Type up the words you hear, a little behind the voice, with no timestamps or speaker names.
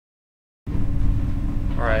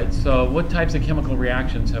Alright, so what types of chemical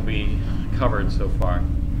reactions have we covered so far?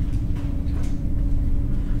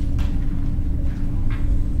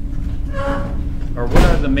 Or what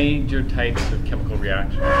are the major types of chemical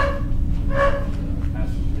reactions?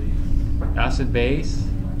 Acid base,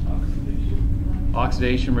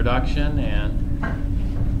 oxidation reduction, and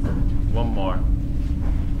one more.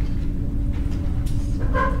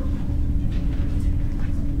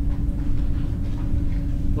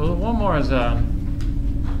 Well, one more is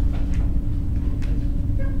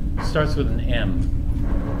starts with an M.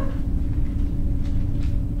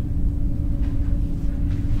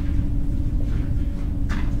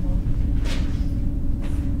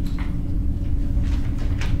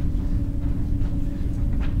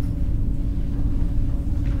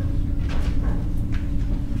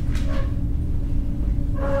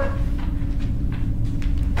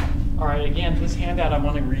 Alright, again, this handout I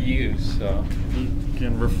want to reuse, so you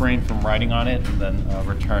can refrain from writing on it and then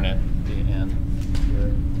return it at the end.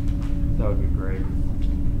 That would be great.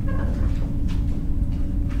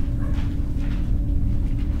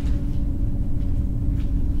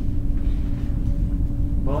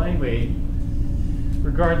 Well, anyway,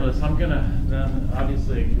 regardless, I'm gonna then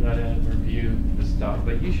obviously gotta review the stuff,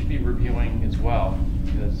 but you should be reviewing as well,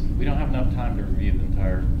 because we don't have enough time to review the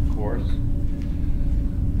entire course.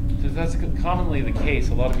 Because that's commonly the case.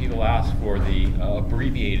 A lot of people ask for the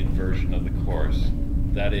abbreviated version of the course.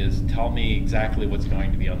 That is, tell me exactly what's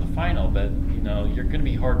going to be on the final, but you know, you're going to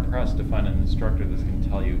be hard pressed to find an instructor that's going to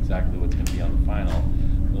tell you exactly what's going to be on the final.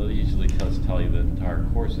 They'll usually just tell you the entire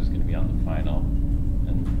course is going to be on the final,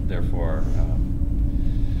 and therefore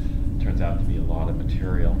turns out to be a lot of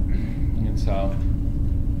material. And so,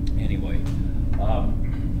 anyway,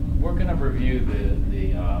 we're going to review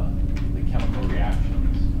the chemical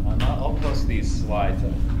reactions. I'll post these slides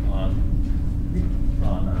on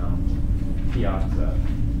Piazza.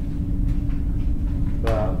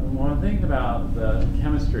 But when I'm thinking about the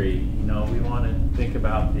chemistry, you know, we want to think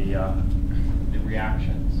about the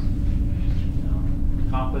reactions, you know,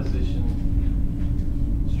 composition,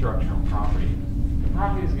 structure, and property. The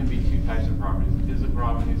properties are going to be two types of properties: the physical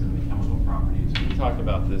properties and the chemical properties. We talked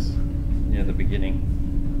about this near the beginning.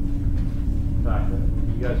 In fact,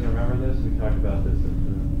 you guys remember this? We talked about this at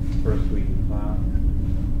the first week of class.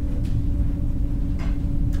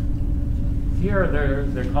 Here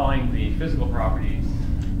they're calling the physical properties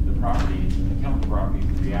the properties, and the chemical properties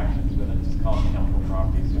the reactions, but I'm just calling them chemical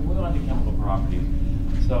properties. So we'll move on to chemical properties.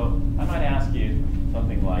 So I might ask you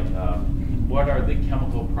something like, what are the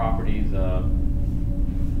chemical properties of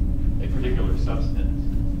a particular substance?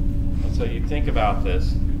 And so you think about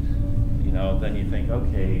this, you know, then you think,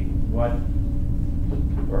 okay, what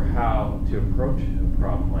or how to approach a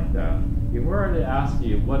problem like that. If we were to ask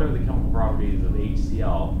you, what are the chemical properties of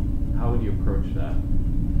HCl? How would you approach that?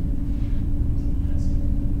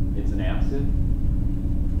 It's an acid.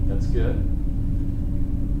 That's good.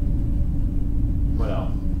 What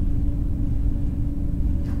else?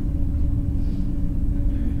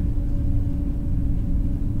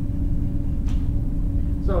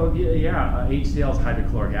 So yeah, HCl is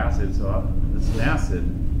hydrochloric acid, so it's an acid.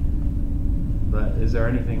 But is there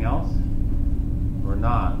anything else or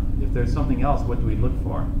not? If there's something else, what do we look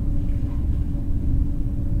for?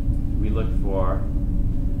 We look for,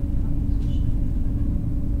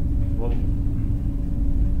 well,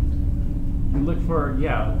 we look for,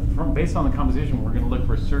 yeah, based on the composition, we're going to look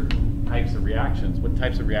for certain types of reactions. What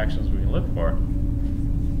types of reactions are we going to look for?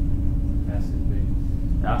 Acid base.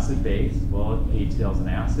 Acid base. Well, HCl is an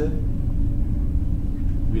acid.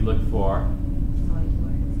 We look for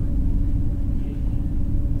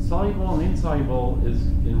soluble and insoluble is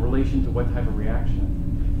in relation to what type of reaction?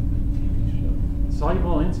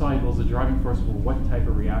 Soluble and insoluble is the driving force for what type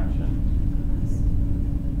of reaction?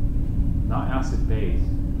 Not acid base.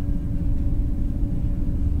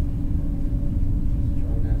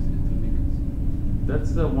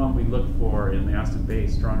 That's the one we look for in acid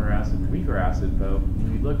base, stronger acid, weaker acid, but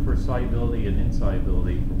we look for solubility and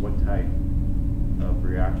insolubility for what type of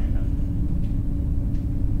reaction.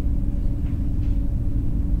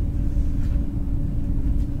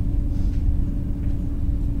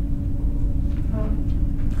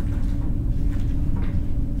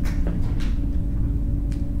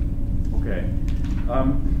 Okay.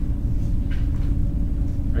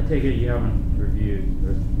 I take it you haven't reviewed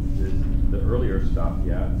the earlier stuff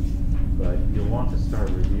yet, but you'll want to start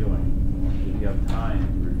reviewing. If you have time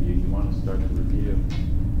to review, you want to start to review.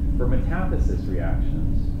 For metathesis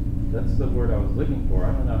reactions, that's the word I was looking for.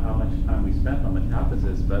 I don't know how much time we spent on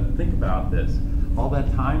metathesis, but think about this. All that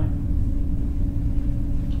time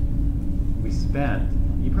we spent,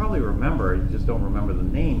 you you probably remember, you just don't remember the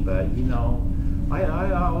name, but you know,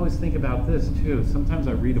 I always think about this too. Sometimes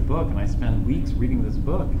I read a book and I spend weeks reading this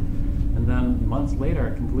book, and then months later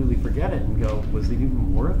I completely forget it and go, was it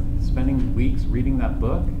even worth spending weeks reading that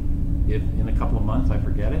book if in a couple of months I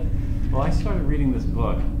forget it? Well, I started reading this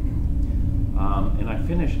book, and I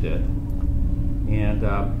finished it, and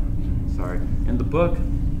and the book,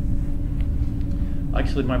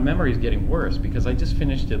 actually my memory is getting worse because I just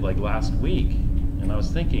finished it like last week, and I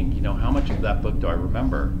was thinking, you know, how much of that book do I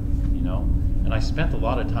remember, you know? And I spent a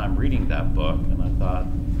lot of time reading that book, and I thought,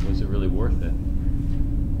 was it really worth it?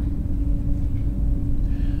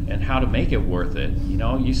 And how to make it worth it, you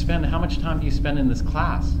know? How much time do you spend in this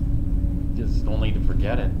class? Just only to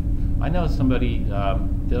forget it. I know somebody,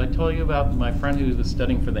 did I tell you about my friend who was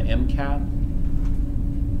studying for the MCAT?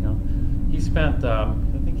 You know, he spent, I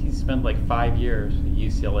think he spent like 5 years at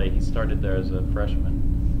UCLA. He started there as a freshman,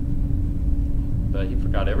 but he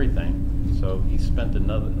forgot everything. So he spent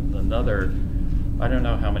another, I don't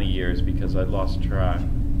know how many years because I lost track,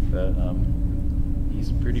 but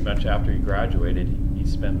he's pretty much, after he graduated, he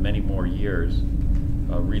spent many more years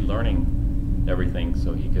relearning everything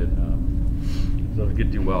so he could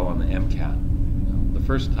do well on the MCAT. You know, the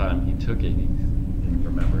first time he took it, he didn't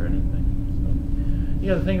remember anything. So, you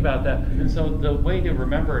know, the thing about that, and so the way to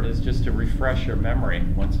remember it is just to refresh your memory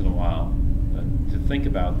once in a while, to think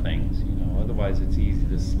about things. You know, otherwise it's easy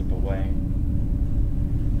to slip away.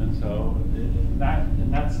 And so, in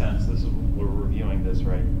that sense, this is, we're reviewing this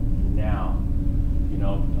right now. You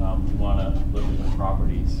know, we want to look at the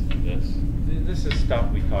properties of this. This is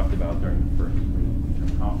stuff we talked about during the first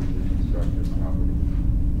reading: composition, structure, property,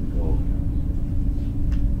 goal.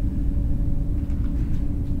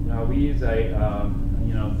 Now we use a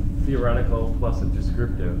you know, theoretical plus a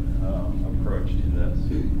descriptive approach to this.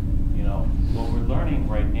 You know, what we're learning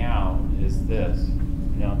right now is this.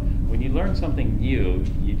 You know, when you learn something new,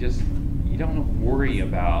 you don't worry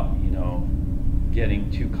about, you know, getting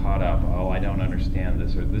too caught up. Oh, I don't understand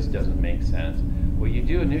this, or this doesn't make sense. What you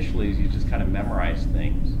do initially is you just kind of memorize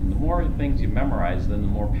things. And the more things you memorize, then the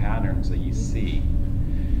more patterns that you see.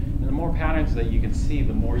 And the more patterns that you can see,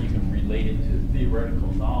 the more you can relate it to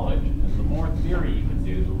theoretical knowledge. And the more theory you can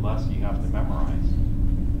do, the less you have to memorize.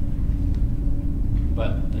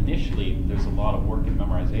 But initially, there's a lot of work in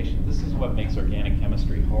memorization. This is what makes organic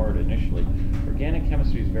chemistry hard initially. Organic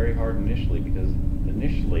chemistry is very hard initially because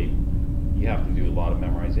initially you have to do a lot of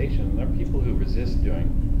memorization. And there are people who resist doing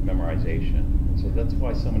memorization. And so that's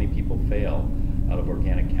why so many people fail out of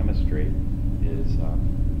organic chemistry,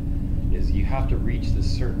 is you have to reach this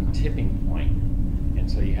certain tipping point. And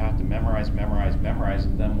so you have to memorize,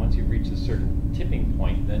 and then once you reach a certain tipping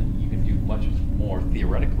point, then you can do much more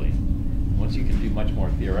theoretically. Once you can do much more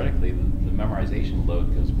theoretically, the memorization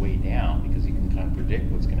load goes way down because you can kind of predict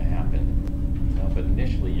what's going to happen. You know, but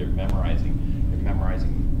initially you're memorizing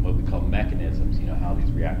what we call mechanisms, you know, how these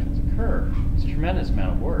reactions occur. It's a tremendous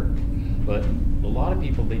amount of work. But a lot of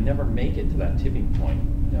people, they never make it to that tipping point,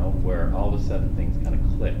 you know, where all of a sudden things kind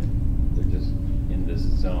of click. They're just in this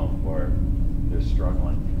zone where they're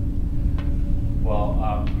struggling.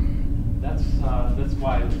 Well, that's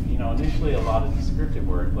why, you know, initially a lot of descriptive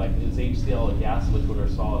work, like, is HCl a gas, liquid, or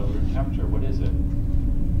solid at room temperature? What is it?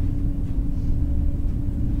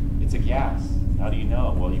 It's a gas. How do you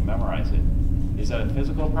know? Well, you memorize it. Is that a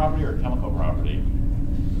physical property or a chemical property?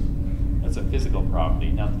 That's a physical property.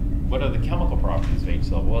 Now, what are the chemical properties of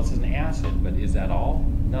HCl? Well, it's an acid, but is that all?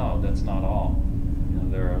 No, that's not all. You know,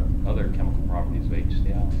 there are other chemical properties of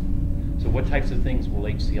HCl. So what types of things will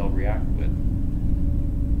HCl react with?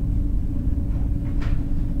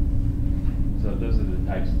 So those are the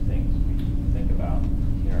types of things we think about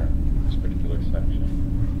here in this particular section.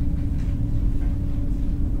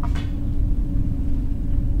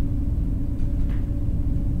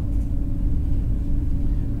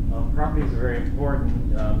 Properties are very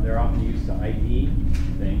important. They're often used to ID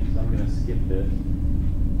things, so I'm going to skip this.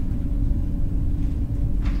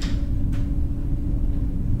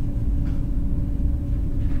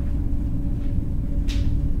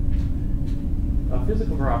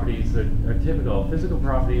 Physical properties are typical. Physical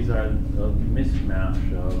properties are a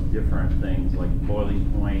mishmash of different things like boiling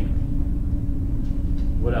point.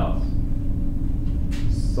 What else?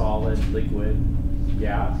 Solid, liquid,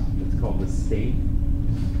 gas. It's called the state.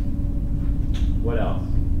 What else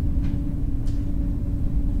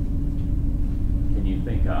can you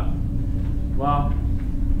think of? Well,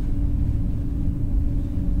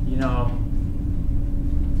 you know,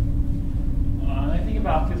 I think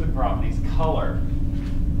about physical properties: color,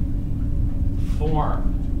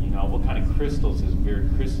 form. You know, what kind of crystals? Is it very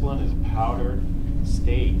crystalline? Is it powdered?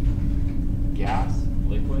 State, gas,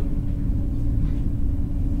 liquid.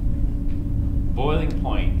 Boiling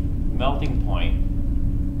point, melting point,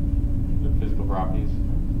 the physical properties.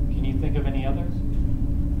 Can you think of any others?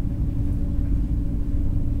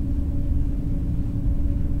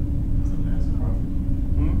 It's a mass property.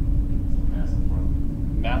 It's a mass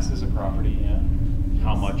property. Mass is a property, yeah.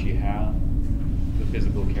 How much you have, the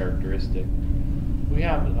physical characteristic. We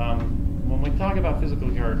have, when we talk about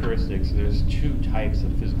physical characteristics, there's two types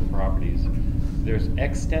of physical properties. There's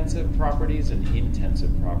extensive properties and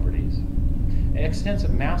intensive properties.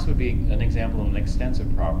 Extensive mass would be an example of an extensive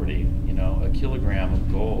property. You know, a kilogram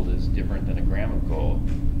of gold is different than a gram of gold.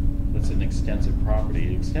 That's an extensive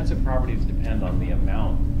property. Extensive properties depend on the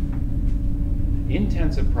amount.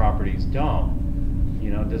 Intensive properties don't. You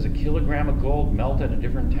know, does a kilogram of gold melt at a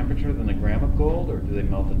different temperature than a gram of gold, or do they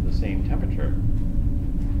melt at the same temperature?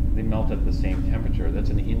 They melt at the same temperature. That's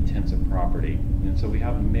an intensive property. And so we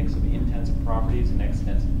have a mix of intensive properties and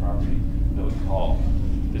extensive properties that we call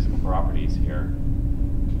physical properties here.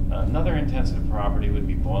 Another intensive property would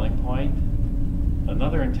be boiling point.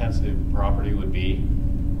 Another intensive property would be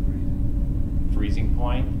freezing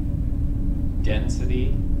point,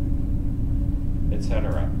 density,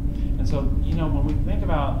 etc. And so, you know, when we think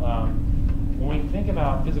about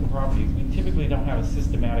physical properties, we typically don't have a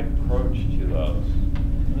systematic approach to those.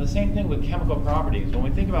 And the same thing with chemical properties. When we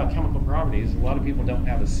think about chemical properties, a lot of people don't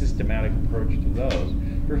have a systematic approach to those.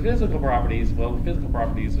 For physical properties, well, the physical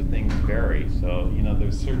properties of things vary. So, you know,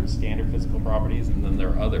 there's certain standard physical properties, and then there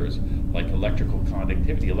are others, like electrical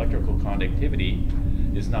conductivity. Electrical conductivity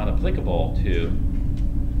is not applicable to,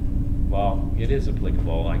 well, it is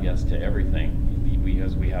applicable, I guess, to everything.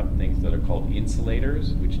 Because we have things that are called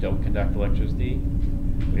insulators, which don't conduct electricity.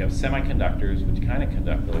 We have semiconductors, which kind of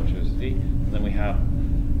conduct electricity. And then we have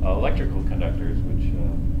electrical conductors, which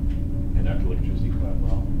conduct electricity quite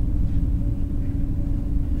well.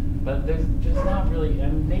 But there's not really,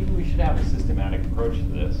 and maybe we should have a systematic approach to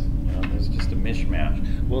this. You know, there's just a mishmash.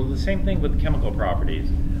 Well, the same thing with chemical properties.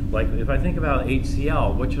 Like if I think about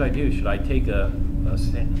HCl, what should I do? Should I take a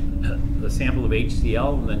sample of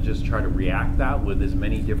HCl and then just try to react that with as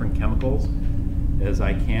many different chemicals as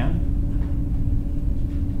I can?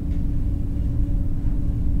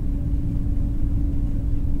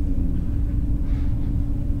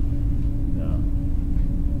 No.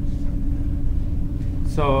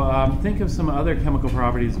 So think of some other chemical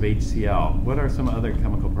properties of HCl. What are some other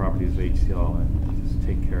chemical properties of HCl? And just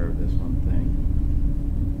take care of this one thing.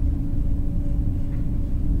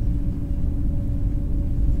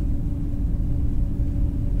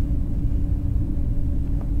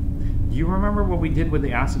 Do you remember what we did with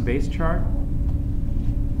the acid-base chart?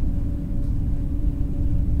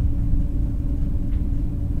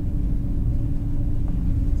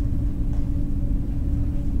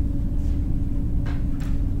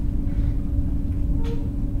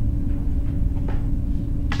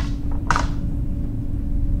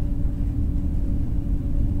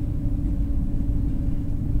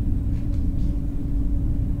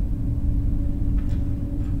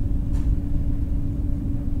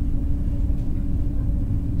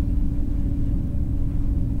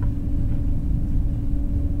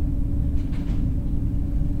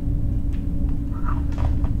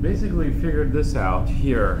 Basically figured this out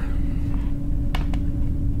here.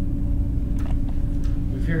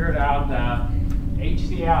 We figured out that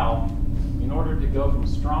HCl, in order to go from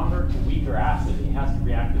stronger to weaker acid, it has to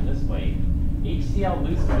react in this way. HCl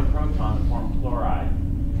loses a proton to form chloride.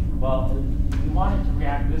 Well, we want it to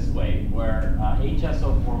react this way, where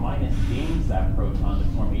HSO4 minus gains that proton to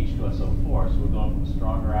form H2SO4, so we're going from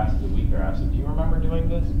stronger acid to weaker acid. Do you remember doing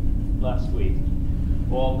this last week?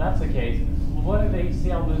 Well, if that's the case, what if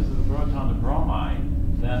HCl loses the proton to bromide?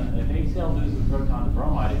 Then if HCl loses the proton to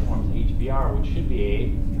bromide, it forms HBr, which should be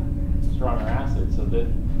a stronger acid. So that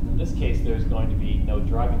in this case, there's going to be no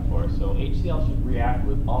driving force. So HCl should react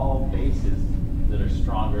with all bases that are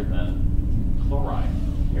stronger than chloride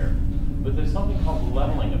here. But there's something called the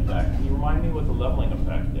leveling effect. Can you remind me what the leveling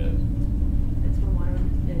effect is? It's when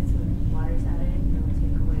water's added, it'll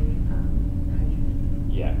take away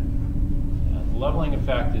hydrogen. Yeah. The leveling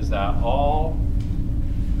effect is that all,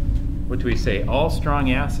 what do we say? All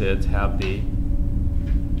strong acids have the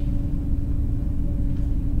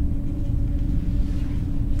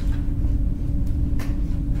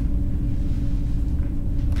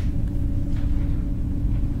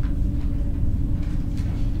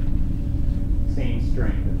same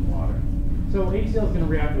strength in water. So HCl is going to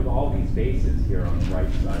react with all these bases here on the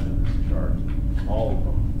right side of this chart. All of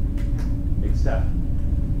them. Except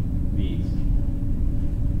these.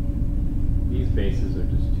 These bases are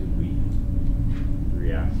just too weak to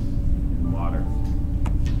react in water.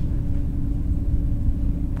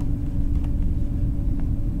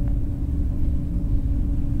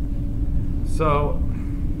 So,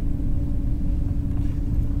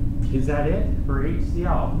 is that it for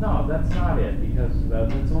HCl? No, that's not it, because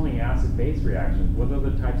that's only acid-base reactions. What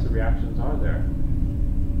other types of reactions are there?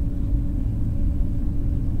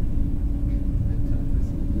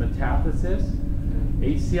 Metathesis.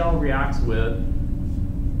 HCl reacts with,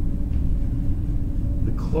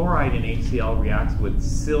 the chloride in HCl reacts with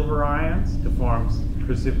silver ions to form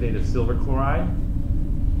precipitate of silver chloride,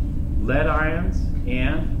 lead ions,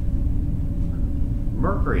 and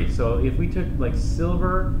mercury. So if we took like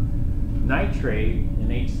silver nitrate in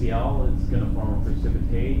HCl, it's going to form a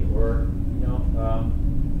precipitate, or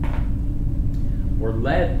or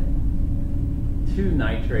lead 2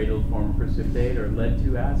 nitrate will form a precipitate, or lead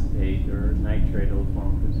 2 acetate or nitrate will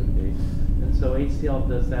form a precipitate. And so HCl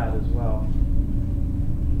does that as well.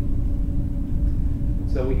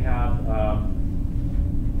 So we have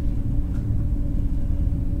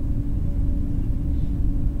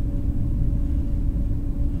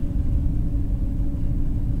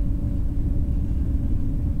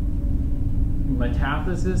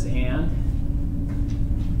metathesis and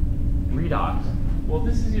redox. Well,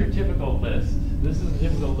 this is your typical list. This is a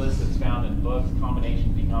typical list that's found in books: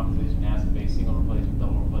 combination, decomposition, acid-base, single replacement,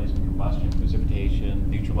 double replacement, combustion, precipitation,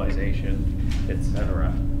 neutralization,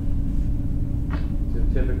 etc. It's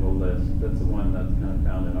a typical list. That's the one that's kind of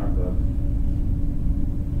found in our book.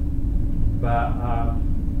 But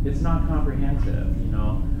it's not comprehensive,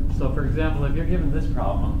 So for example, if you're given this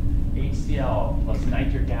problem, HCl plus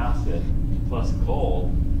nitric acid plus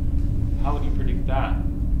gold, how would you predict that?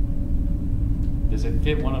 Does it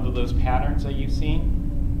fit one of those patterns that you've seen?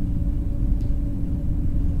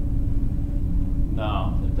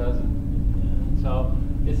 No, it doesn't. So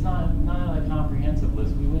it's not a comprehensive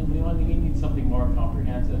list. We need something more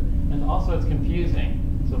comprehensive. And also it's confusing.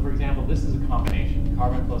 So for example, this is a combination.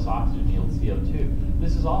 Carbon plus oxygen yields CO2.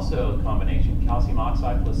 This is also a combination. Calcium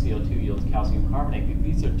oxide plus CO2 yields calcium carbonate.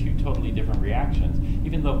 These are 2 totally different reactions.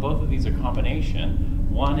 Even though both of these are combination,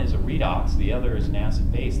 one is a redox, the other is an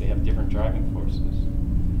acid base. They have different driving forces.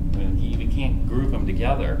 I mean, you can't group them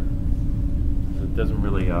together. It doesn't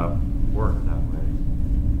really work that way.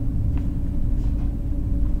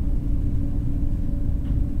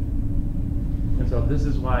 And so this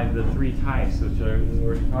is why the 3 types, which we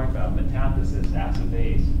already talked about: metathesis, acid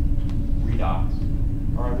base, redox.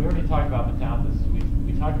 All right, we already talked about metathesis.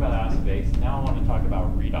 We talked about acid base. Now I want to talk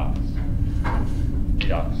about redox.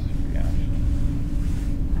 Redox reaction.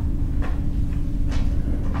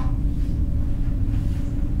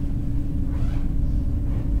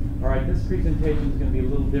 All right, this presentation is going to be a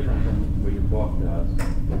little different from what your book does.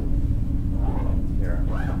 Here.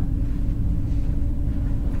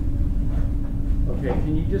 Okay,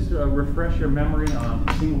 can you just refresh your memory on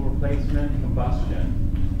single replacement, combustion,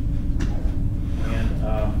 and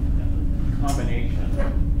combination?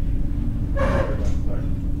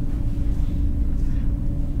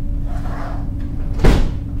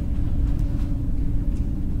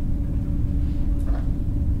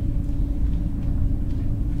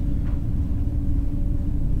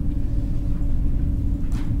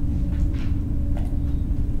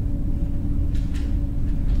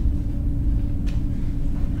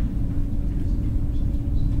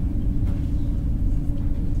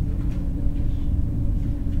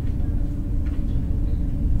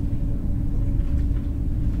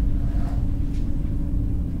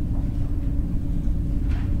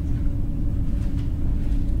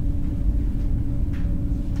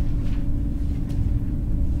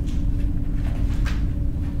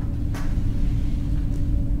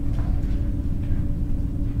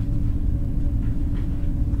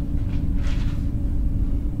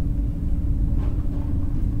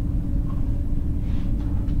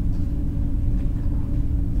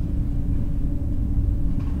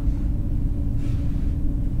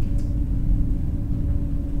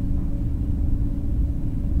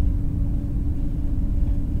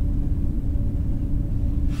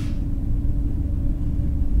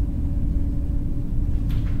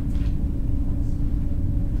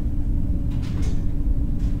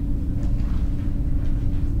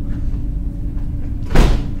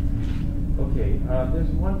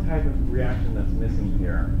 There's one type of reaction that's missing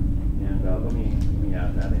here, and let me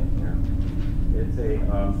add that in here. It's a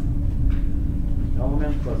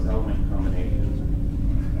element plus element combination.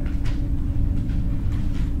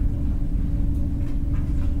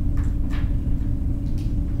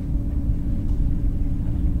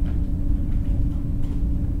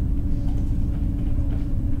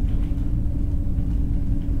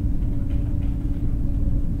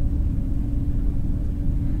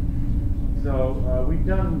 We've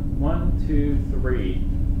done 1, 2, 3.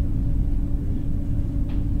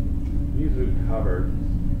 these are covered.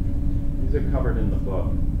 These are covered in the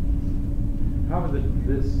book. However,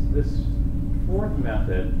 this fourth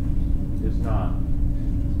method is not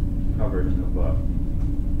covered in the book.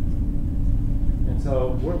 And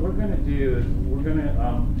so what we're going to do is we're going to,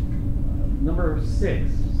 number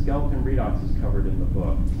 6, skeleton redox is covered in the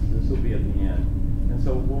book. This will be at the end. And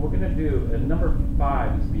so what we're going to do, number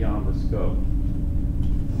 5 is beyond the scope.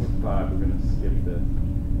 Number 5, we're going to skip this.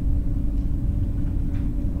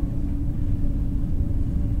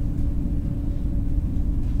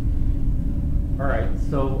 All right,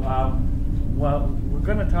 so what we're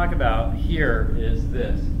going to talk about here is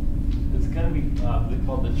this. It's going to be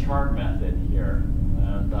called the chart method here.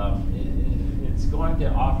 And it's going to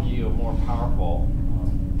offer you a more powerful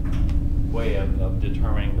way of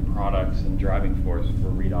determining the products and driving force for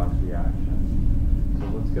redox reaction. So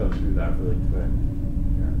let's go through that really quick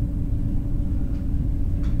here.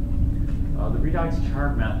 The redox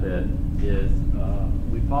chart method is,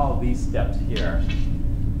 we follow these steps here.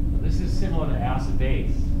 This is similar to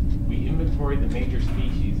acid-base. We inventory the major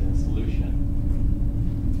species in solution.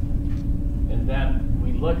 And then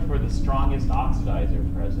we look for the strongest oxidizer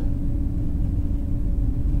present.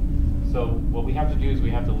 So what we have to do is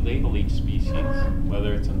we have to label each species,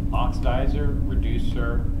 whether it's an oxidizer,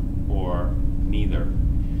 reducer, or neither.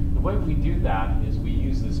 The way we do that is we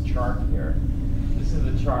use this chart here. This is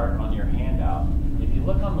the chart on your handout. If you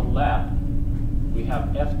look on the left, we have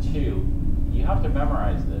F2. You have to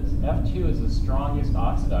memorize this. F2 is the strongest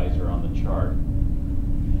oxidizer on the chart.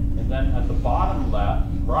 And then at the bottom left,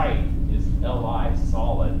 right, is Li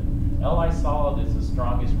solid. Li solid is the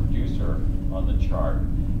strongest reducer on the chart.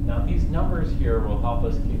 Now these numbers here will help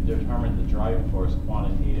us determine the driving force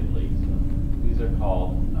quantitatively. So these are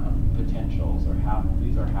called potentials, or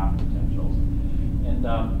these are half potentials. And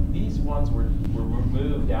these ones were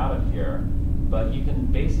removed out of here, but you can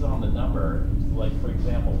base it on the number. Like for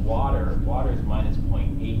example, water is minus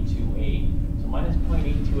 0.828. So minus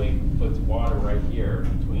 0.828 puts water right here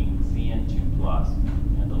between Cn2 plus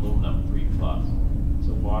and aluminum 3 plus.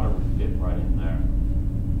 So water would fit right in there.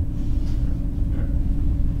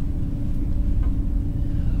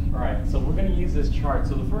 All right, so we're going to use this chart.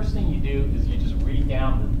 So the first thing you do is you just read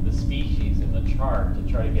down the species in the chart to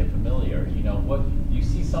try to get familiar. You know, what you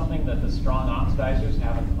see something that the strong oxidizers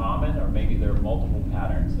have in common, or maybe there are multiple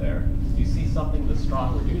patterns there. You see something the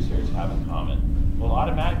strong reducers have in common. Well,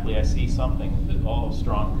 automatically I see something that all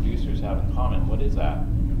strong reducers have in common. What is that?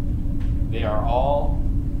 They are all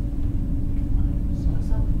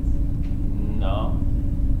no.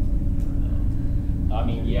 I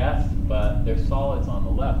mean, yes, but there's solids on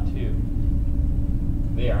the left too.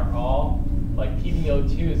 They are all, like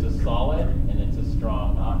PbO2 is a solid and it's a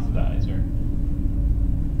strong oxidizer.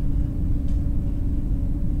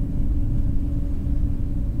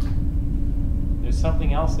 There's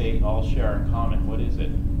something else they all share in common. What is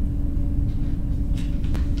it?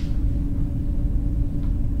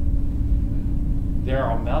 There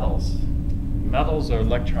are metals. Metals are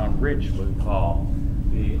electron rich, what we call.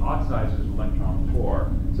 The oxidizer is electron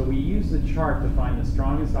poor. So we use the chart to find the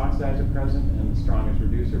strongest oxidizer present and the strongest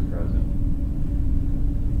reducer present.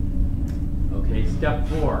 Okay, step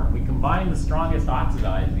 4. We combine the strongest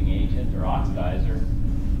oxidizing agent, or oxidizer,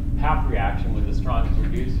 half reaction with the strongest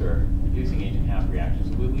reducing agent half reaction.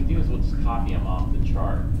 So what we do is we'll just copy them off the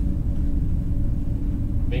chart,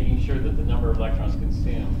 making sure that the number of electrons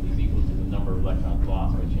consumed is equal to the number of electrons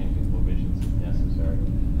lost by changing coefficients if necessary.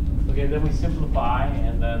 Okay, then we simplify,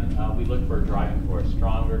 and then we look for a driving force,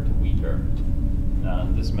 stronger to weaker.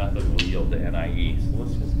 This method will yield the NIE. So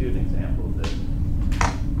let's just do an example of this.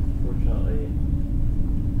 Fortunately,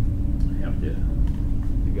 I have to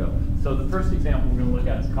go. So the first example we're going to look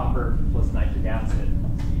at is copper plus nitric acid,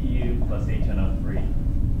 Cu plus HNO3.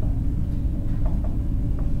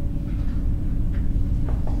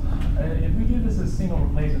 If we do this as single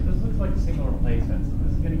replacement, this looks like a single replacement. So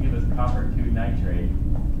this is going to give us copper 2 nitrate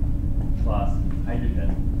plus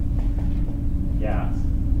hydrogen gas.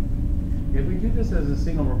 If we do this as a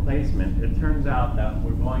single replacement, it turns out that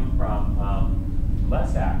we're going from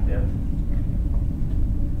less active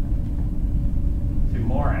to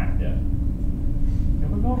more active. If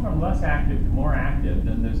we're going from less active to more active,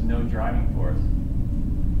 then there's no driving force.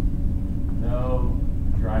 No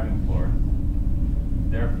driving force.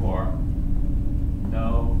 Therefore,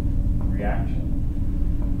 no reaction.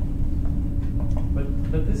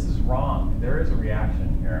 But this is wrong. There is a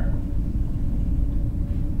reaction here.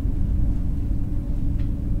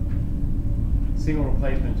 Single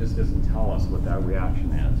replacement just doesn't tell us what that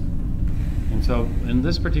reaction is. And so in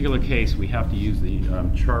this particular case, we have to use the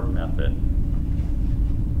chart method.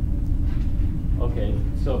 Okay,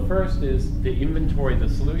 so first is to inventory the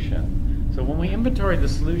solution. So when we inventory the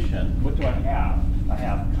solution, what do I have? I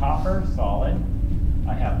have copper solid,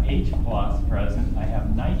 I have H plus present, I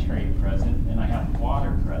have nitrate present, and I have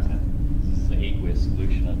water present. This is the aqueous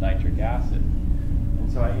solution of nitric acid.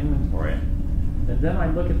 And so I inventory it. And then I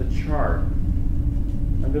look at the chart.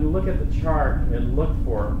 I'm going to look at the chart and look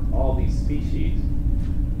for all these species.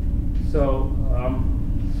 So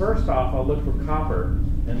first off, I'll look for copper.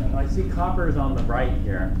 And I see copper is on the right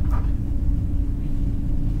here.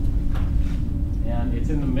 And it's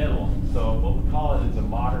in the middle. So what we call it is a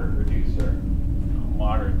moderate reducer, a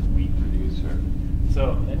moderate to weak reducer.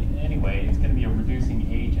 So anyway, it's going to be a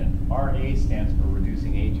reducing agent. RA stands for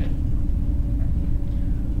reducing agent.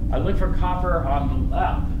 I look for copper on the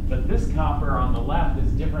left, but this copper on the left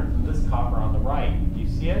is different from this copper on the right. Do you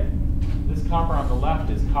see it? This copper on the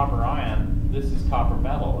left is copper ion. This is copper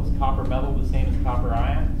metal. Is copper metal the same as copper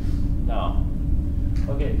ion? No.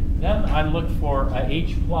 Okay, then I look for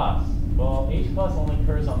H plus. Well, H plus only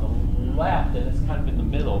occurs on the left, and it's kind of in the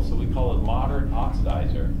middle, so we call it moderate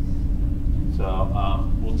oxidizer. So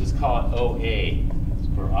we'll just call it OA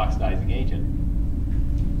for oxidizing agent.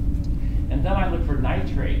 And then I look for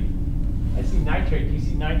nitrate. I see nitrate. Do you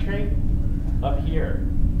see nitrate? Up here.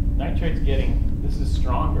 Nitrate's getting, this is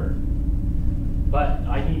stronger. But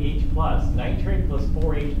I need H plus. Nitrate plus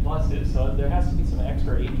 4 H pluses. So there has to be some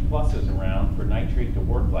extra H pluses around for nitrate to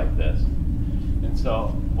work like this. And so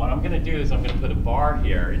what I'm going to do is I'm going to put a bar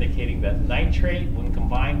here indicating that nitrate, when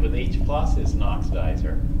combined with H plus, is an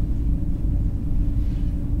oxidizer.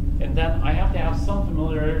 And then I have to have some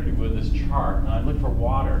familiarity with this chart. And I look for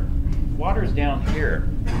water. Water's down here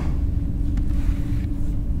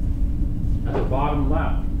at the bottom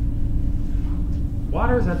left.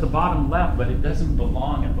 Water's at the bottom left, but it doesn't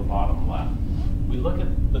belong at the bottom left. We look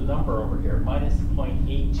at the number over here, minus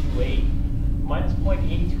 0.828. Minus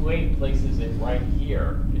 0.828 places it right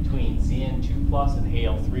here between Zn2 plus and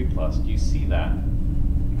Al3 plus. Do you see that?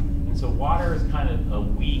 And so water is kind of a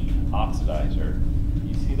weak oxidizer. Do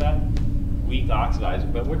you see that? Weak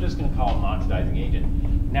oxidizer, but we're just going to call it an oxidizing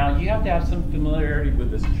agent. Now you have to have some familiarity with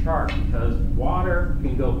this chart because water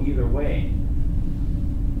can go either way.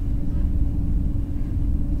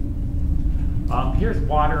 Here's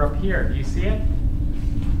water up here. Do you see it?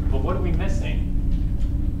 But what are we missing?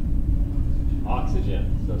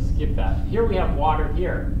 Oxygen. So skip that. Here we have water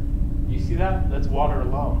here. Do you see that? That's water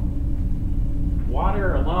alone.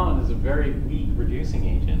 Water alone is a very weak reducing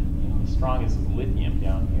agent. You know, the strongest is lithium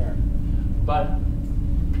down here. But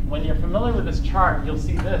when you're familiar with this chart, you'll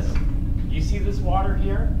see this. You see this water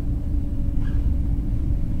here?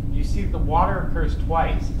 You see the water occurs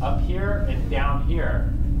twice, up here and down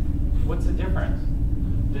here. What's the difference?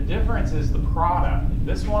 The difference is the product.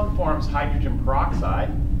 This one forms hydrogen peroxide.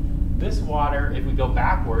 This water, if we go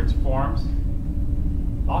backwards, forms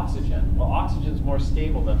oxygen. Well, oxygen is more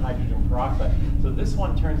stable than hydrogen peroxide. So this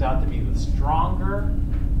one turns out to be the stronger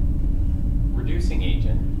reducing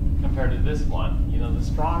agent compared to this one. You know, the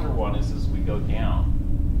stronger one is as we go down.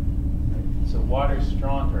 So water's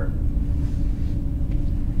stronger.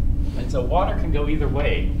 And so water can go either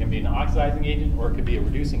way. It can be an oxidizing agent or it could be a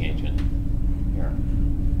reducing agent. Here.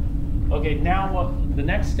 Okay, now the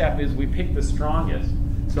next step is we pick the strongest.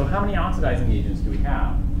 So how many oxidizing agents do we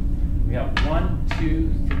have? We have 1, 2,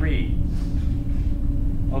 3.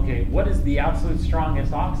 Okay, what is the absolute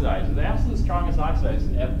strongest oxidizer? The absolute strongest oxidizer is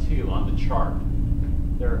F2 on the chart.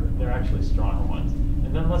 They're actually stronger ones.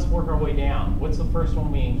 And then let's work our way down. What's the first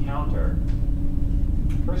one we encounter?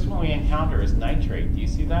 First one we encounter is nitrate. Do you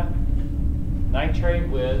see that? Nitrate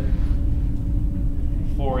with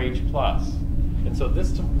 4H plus. And so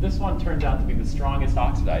this one turns out to be the strongest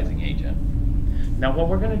oxidizing agent. Now what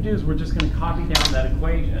we're going to do is we're just going to copy down that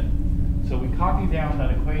equation. So we copy down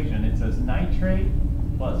that equation. It says nitrate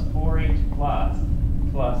plus 4H plus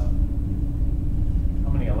how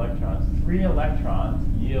many electrons? 3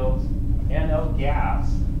 electrons yields NO gas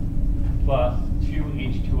plus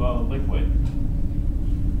 2H2O liquid.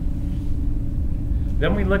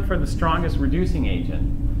 Then we look for the strongest reducing agent.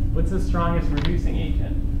 What's the strongest reducing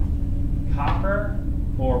agent? Copper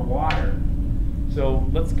or water? So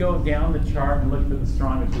let's go down the chart and look for the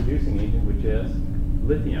strongest reducing agent, which is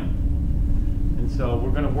lithium. And so we're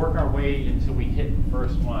going to work our way until we hit the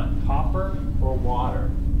first one, copper or water.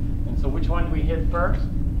 And so which one do we hit first?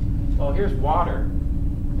 Well, here's water.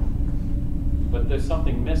 But there's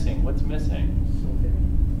something missing. What's missing?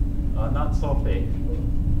 Sulfate. Not sulfate.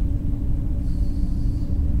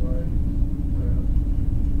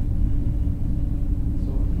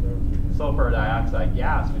 Sulfur dioxide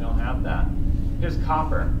gas, we don't have that. Here's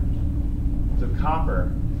copper. So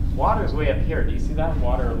copper, Water is way up here. Do you see that?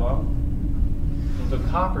 Water alone. And so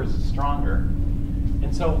copper is stronger.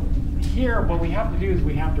 And so here, what we have to do is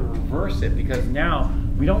we have to reverse it, because now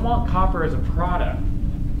we don't want copper as a product.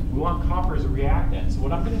 We want copper as a reactant. So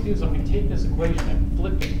what I'm going to do is I'm going to take this equation and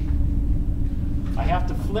flip it. I have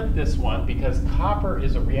to flip this one because copper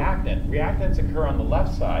is a reactant. Reactants occur on the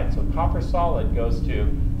left side, so copper solid goes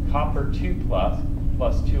to copper 2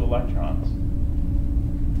 plus 2 electrons.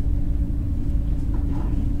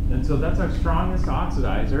 And so that's our strongest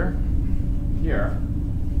oxidizer here.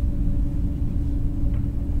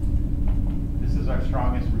 This is our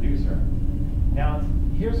strongest reducer. Now,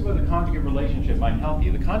 here's where the conjugate relationship might help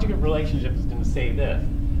you. The conjugate relationship is going to say this.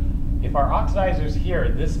 If our oxidizer is here,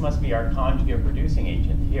 this must be our conjugate reducing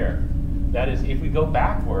agent here. That is, if we go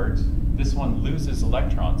backwards, this one loses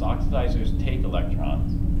electrons. Oxidizers take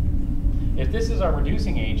electrons. If this is our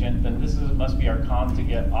reducing agent, then this must be our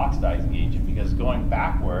conjugate oxidizing agent, because going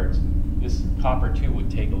backwards, this copper 2 would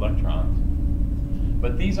take electrons.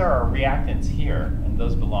 But these are our reactants here, and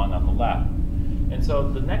those belong on the left. And so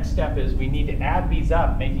the next step is we need to add these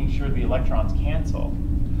up, making sure the electrons cancel.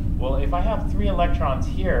 Well, if I have 3 electrons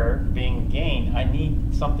here being gained, I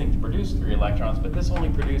need something to produce 3 electrons, but this only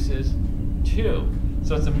produces 2.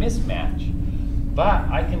 So it's a mismatch. But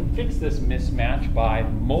I can fix this mismatch by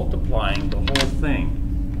multiplying the whole thing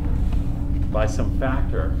by some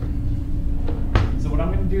factor. So what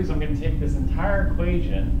I'm going to do is I'm going to take this entire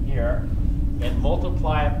equation here and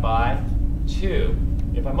multiply it by 2.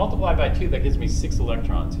 If I multiply by 2, that gives me 6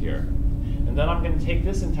 electrons here. And then I'm going to take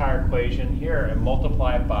this entire equation here and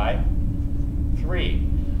multiply it by 3.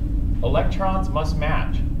 Electrons must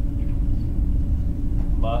match.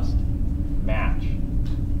 Must match.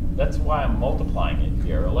 That's why I'm multiplying it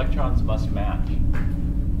here. Electrons must match.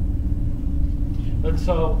 And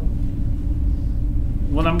so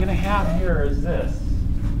what I'm going to have here is this.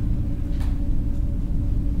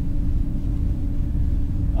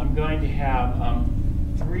 I'm going to have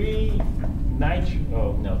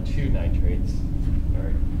 2 nitrates.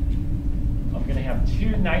 Sorry. I'm going to have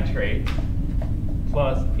 2 nitrates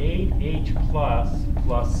plus 8H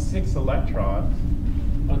plus 6 electrons.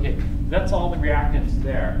 Okay, that's all the reactants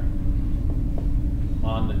there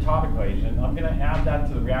on the top equation. I'm going to add that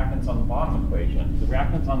to the reactants on the bottom equation. The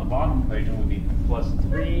reactants on the bottom equation would be plus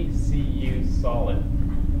 3 Cu solid.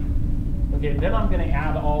 Okay, then I'm going to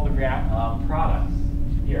add all the products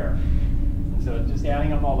here. And so just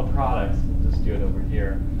adding up all the products, we'll just do it over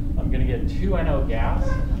here. I'm going to get 2NO gas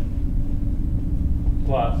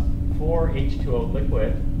plus 4 H2O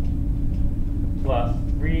liquid plus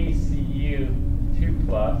 3 Cu2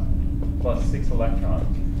 plus 6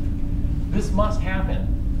 electrons. This must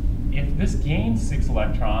happen. If this gains 6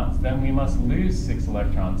 electrons, then we must lose 6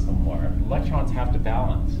 electrons somewhere. Electrons have to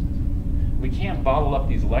balance. We can't bottle up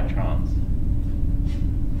these electrons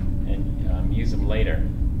and use them later.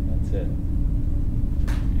 That's it.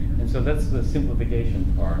 And so that's the simplification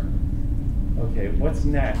part. Okay, what's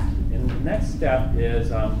next? And the next step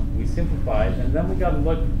is we simplify it, and then we got to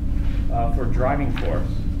look for driving force.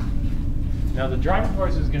 Now the driving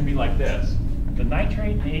force is going to be like this. The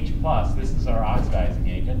nitrate and H+, this is our oxidizing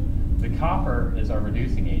agent. The copper is our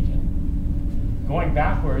reducing agent. Going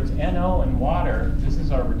backwards, NO and water, this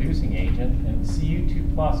is our reducing agent, and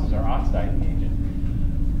Cu2+ is our oxidizing agent.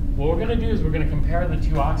 What we're going to do is we're going to compare the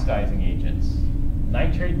 2 oxidizing agents.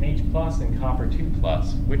 Nitrate and H+ and copper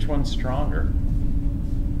 2+. Which one's stronger?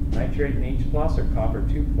 Nitrate and H+ or copper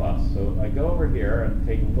 2+? So I go over here and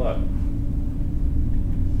take a look.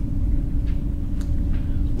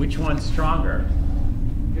 Which one's stronger?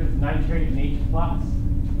 Here's nitrate and H+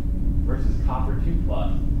 versus copper 2+.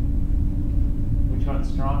 Which one's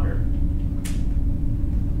stronger?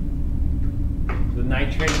 The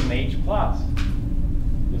nitrate and H+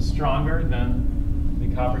 is stronger than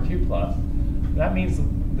the copper 2+. That means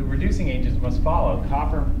the reducing agents must follow.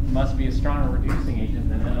 Copper must be a stronger reducing agent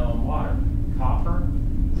than NO and water. Copper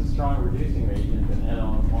is a stronger reducing agent than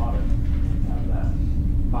NO and water. Have that.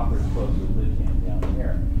 Copper is closer to lithium down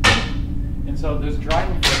here. And so there's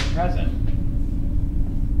driving force present.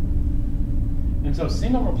 And so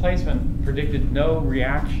single replacement predicted no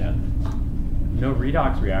reaction, no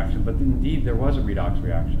redox reaction, but indeed there was a redox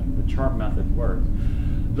reaction. The chart method worked.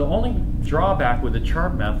 The only drawback with the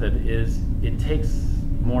chart method is it takes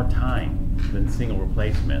more time than single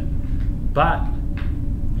replacement, but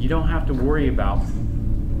you don't have to worry about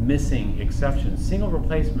missing exceptions. Single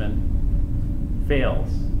replacement fails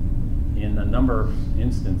in a number of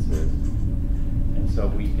instances, and so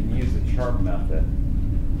we can use the chart method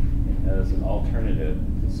as an alternative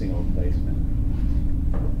to single replacement.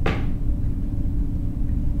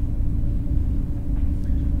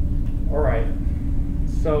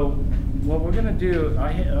 So what we're going to do,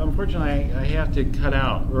 unfortunately, I have to cut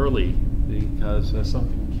out early because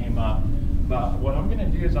something came up. But what I'm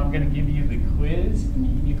going to do is I'm going to give you the quiz,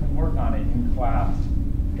 and you can work on it in class.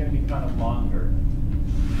 It's going to be kind of longer.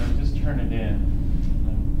 And just turn it in,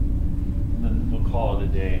 and then we'll call it a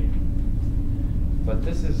day. But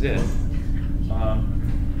this is it.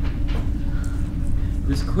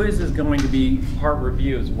 This quiz is going to be part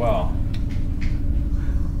review as well.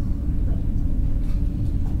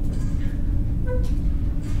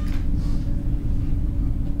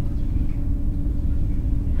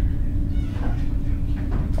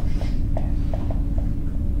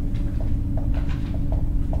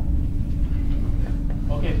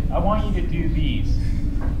 Okay, I want you to do these.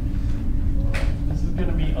 This is going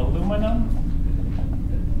to be aluminum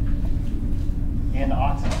and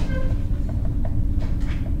oxygen.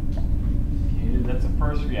 That's the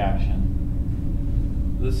first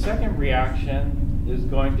reaction. The second reaction is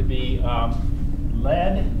going to be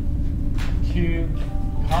lead to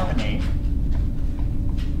carbonate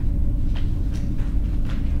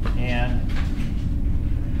and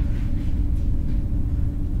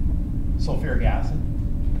sulfuric acid.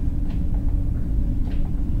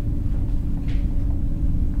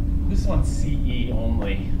 This one's CE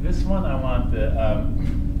only. This one I want the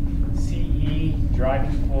CE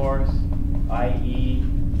driving force, IE,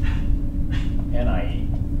 NIE.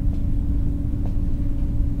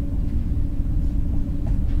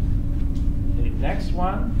 The next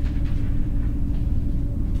one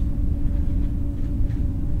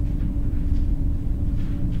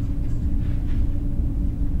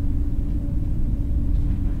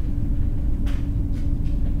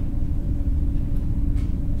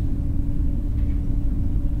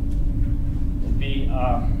would be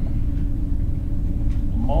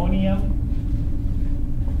ammonium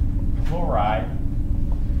chloride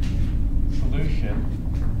solution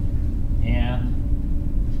and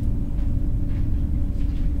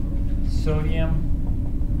sodium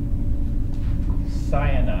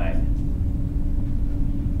cyanide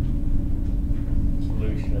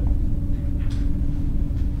solution.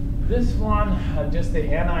 This one, just the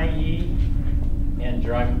NIE and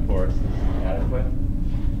driving force is adequate.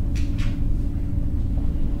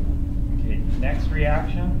 Okay, next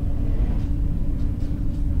reaction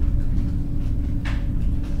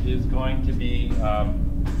is going to be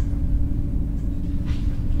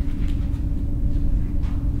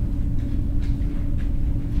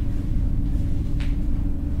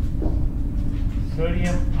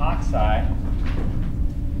sodium oxide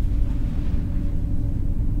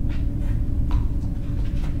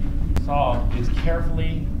salt is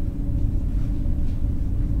carefully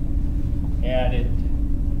added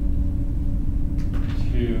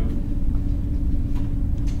to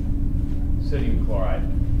sodium chloride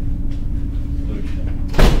solution.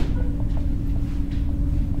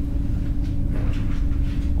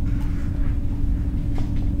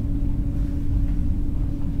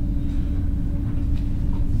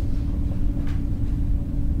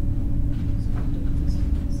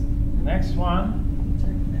 Next one,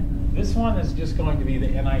 this one is just going to be the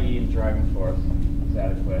NIE and driving force is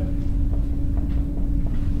adequate.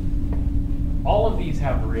 All of these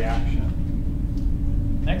have a reaction.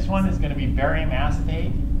 Next one is going to be barium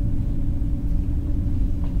acetate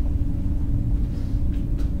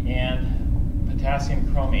and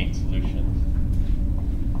potassium chromate solutions.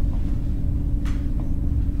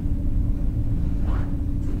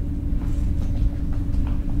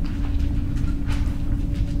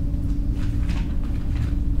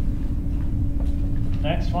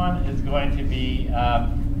 Next one is going to be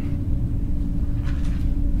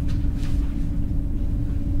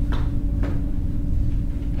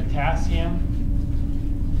potassium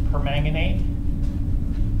permanganate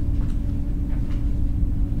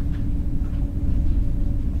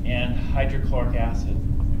and hydrochloric acid.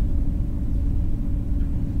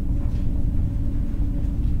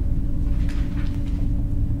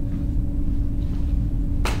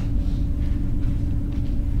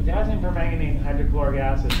 Potassium permanganate and hydrochloric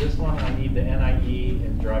acid, this one I need the NIE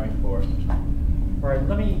and driving force. All right,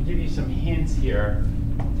 let me give you some hints here.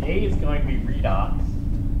 A is going to be redox.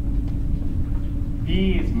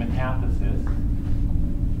 B is metathesis.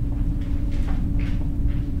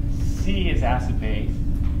 C is acid base.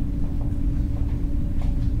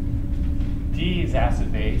 D is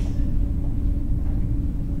acid base.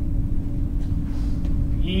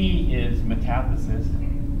 E is metathesis.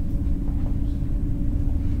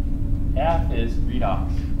 F is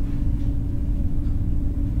redox.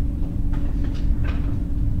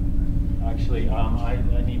 Actually, I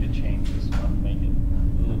need to change this one, make it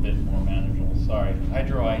a little bit more manageable. Sorry,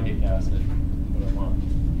 hydroiodic acid. that one.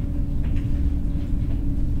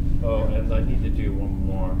 Oh, and I need to do one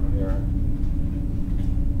more here.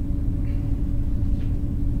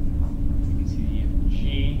 You can see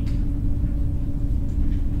G.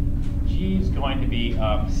 G is going to be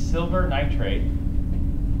silver nitrate.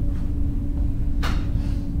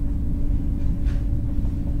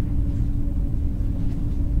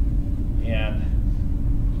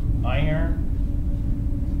 And iron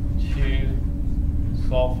 2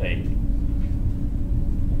 sulfate.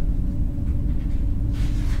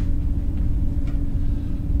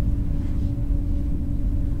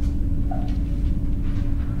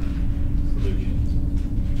 Solutions.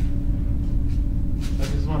 I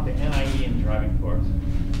just want the NIE in driving force.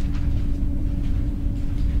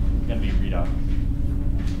 It's going to be readout.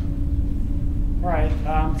 All right,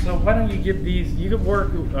 so why don't you give these, you could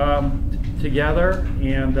work together,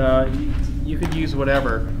 and you could use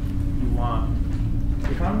whatever you want.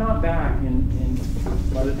 If I'm not back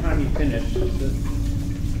by the time you finish,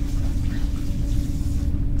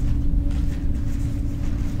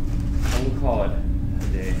 we'll call it a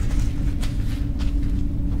day.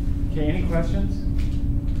 Okay, any questions?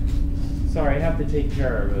 Sorry, I have to take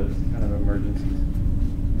care of it. It's kind of emergencies.